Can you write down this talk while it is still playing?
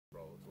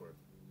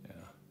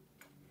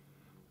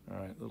All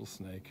right, little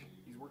snake.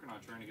 He's working on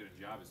trying to get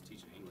a job as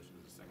teaching English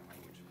as a second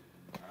language.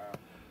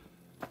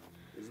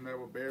 Isn't that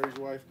what Barry's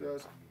wife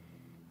does?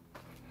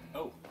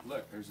 Oh,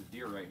 look, there's a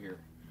deer right here.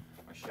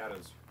 My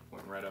shadow's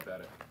pointing right up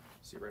at it.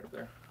 See right up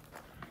there?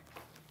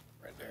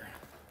 Right there.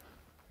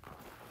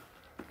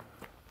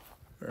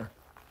 Where?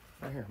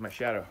 Right here, my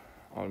shadow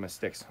on my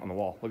sticks on the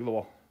wall. Look at the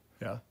wall.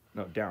 Yeah.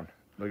 No, down.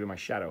 Look at my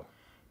shadow.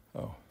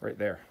 Oh. Right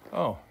there.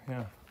 Oh,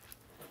 yeah.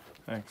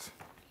 Thanks.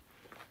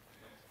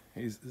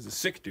 He's a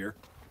sick deer.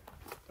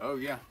 Oh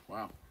yeah,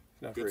 wow.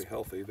 Not Good very spot.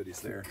 healthy, but he's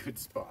there. Good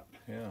spot.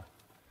 Yeah.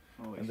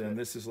 Holy And shit. then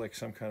this is like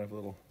some kind of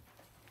little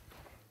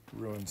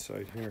ruined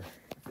site here.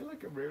 I feel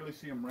like I rarely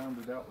see them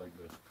rounded out like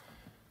this.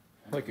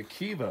 Like a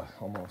kiva,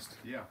 almost.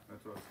 Yeah,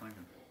 that's what I was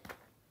thinking.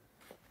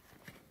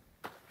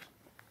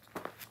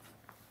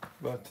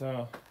 But,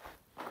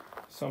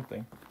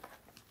 something.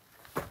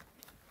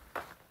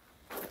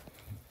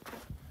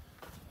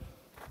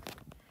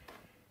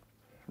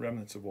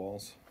 Remnants of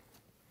walls.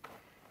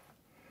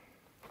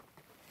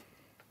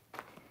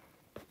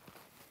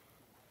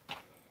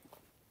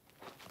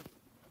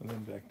 And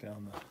then back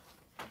down the...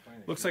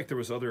 Looks like there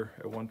was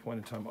at one point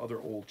in time, other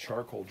old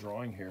charcoal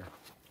drawing here.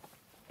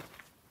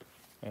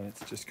 And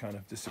it's just kind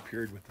of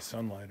disappeared with the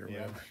sunlight or Yeah,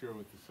 whatever. I'm sure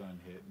with the sun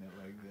hitting it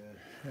like that.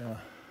 Yeah,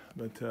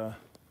 but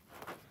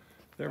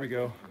there we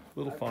go.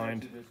 Little I bet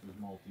find. you this was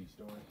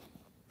multi-story.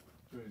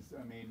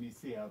 I mean, you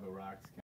see how the rocks